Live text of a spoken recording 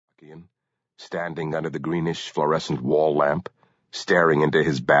Satrakian, standing under the greenish fluorescent wall lamp, staring into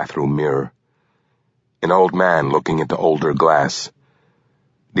his bathroom mirror. An old man looking into older glass.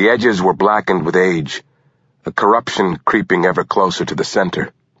 The edges were blackened with age, a corruption creeping ever closer to the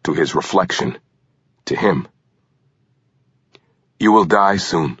center, to his reflection, to him. You will die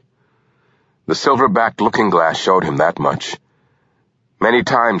soon. The silver-backed looking-glass showed him that much. Many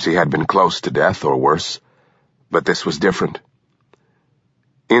times he had been close to death or worse, but this was different.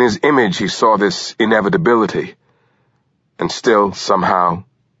 In his image he saw this inevitability, and still, somehow,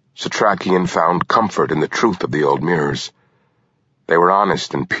 Satrakian found comfort in the truth of the old mirrors. They were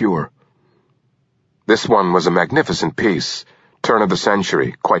honest and pure. This one was a magnificent piece, turn of the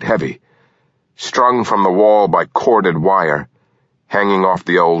century, quite heavy, strung from the wall by corded wire, hanging off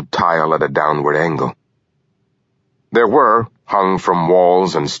the old tile at a downward angle. There were, hung from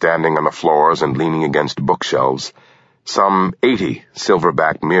walls and standing on the floors and leaning against bookshelves, some 80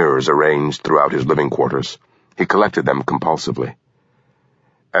 silver-backed mirrors arranged throughout his living quarters. He collected them compulsively.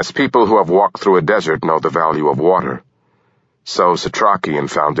 As people who have walked through a desert know the value of water, so Satrakian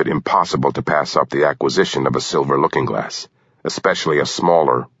found it impossible to pass up the acquisition of a silver looking-glass, especially a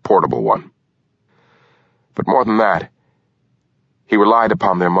smaller, portable one. But more than that, he relied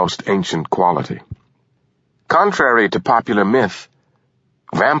upon their most ancient quality. Contrary to popular myth,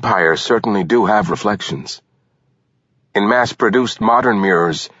 vampires certainly do have reflections. In mass-produced modern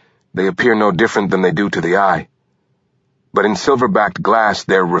mirrors, they appear no different than they do to the eye. But in silver-backed glass,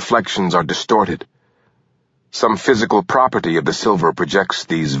 their reflections are distorted. Some physical property of the silver projects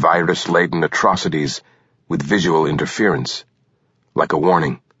these virus-laden atrocities with visual interference, like a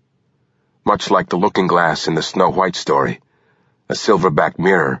warning. Much like the looking-glass in the Snow White story, a silver-backed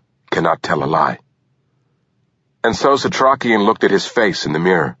mirror cannot tell a lie. And so Satrakian looked at his face in the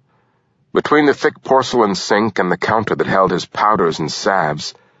mirror. Between the thick porcelain sink and the counter that held his powders and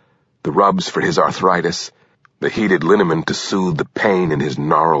salves, the rubs for his arthritis, the heated liniment to soothe the pain in his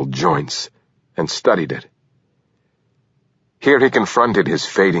gnarled joints, and studied it. Here he confronted his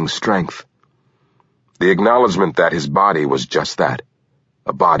fading strength. The acknowledgement that his body was just that,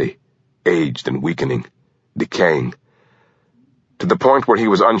 a body, aged and weakening, decaying, to the point where he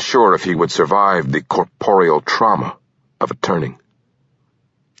was unsure if he would survive the corporeal trauma of a turning.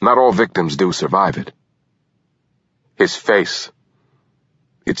 Not all victims do survive it. His face,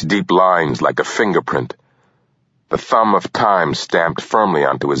 its deep lines like a fingerprint, the thumb of time stamped firmly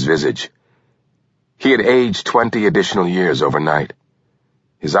onto his visage. He had aged 20 additional years overnight.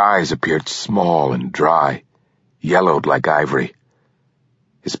 His eyes appeared small and dry, yellowed like ivory.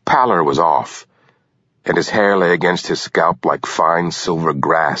 His pallor was off, and his hair lay against his scalp like fine silver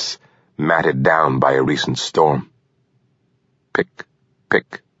grass matted down by a recent storm. Pick,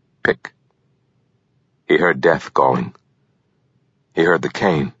 pick, pick. He heard death calling. He heard the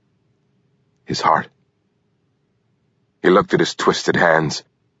cane. His heart. He looked at his twisted hands,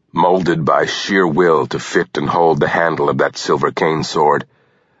 molded by sheer will to fit and hold the handle of that silver cane sword,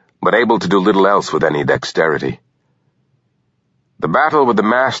 but able to do little else with any dexterity. The battle with the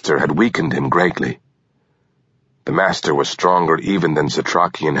Master had weakened him greatly. The Master was stronger even than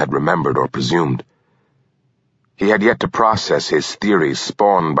Satrakian had remembered or presumed. He had yet to process his theories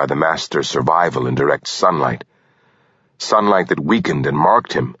spawned by the Master's survival in direct sunlight that weakened and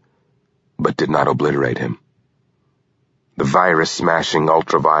marked him, but did not obliterate him. The virus-smashing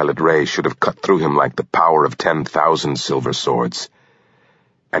ultraviolet ray should have cut through him like the power of 10,000 silver swords,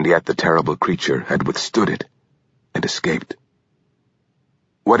 and yet the terrible creature had withstood it and escaped.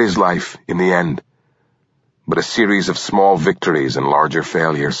 What is life, in the end, but a series of small victories and larger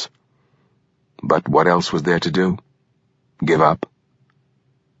failures? But what else was there to do? Give up?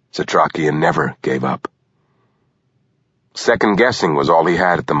 Satrakian never gave up. Second-guessing was all he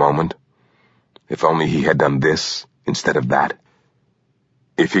had at the moment. If only he had done this instead of that.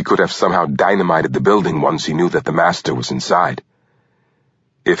 If he could have somehow dynamited the building once he knew that the Master was inside.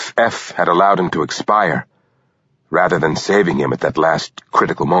 If F had allowed him to expire, rather than saving him at that last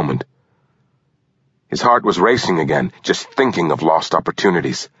critical moment. His heart was racing again, just thinking of lost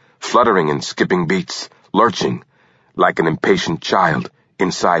opportunities, fluttering and skipping beats, lurching, like an impatient child,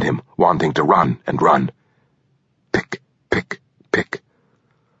 inside him, wanting to run and run. Pick, pick, pick.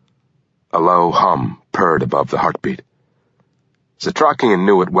 A low hum purred above the heartbeat. Satrakian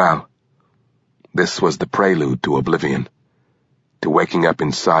knew it well. This was the prelude to oblivion, to waking up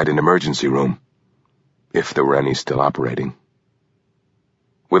inside an emergency room, if there were any still operating.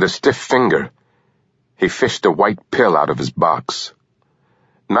 With a stiff finger, he fished a white pill out of his box.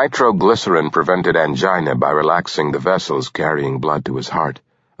 Nitroglycerin prevented angina by relaxing the vessels carrying blood to his heart,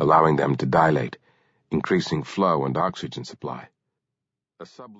 allowing them to dilate, increasing flow and oxygen supply. A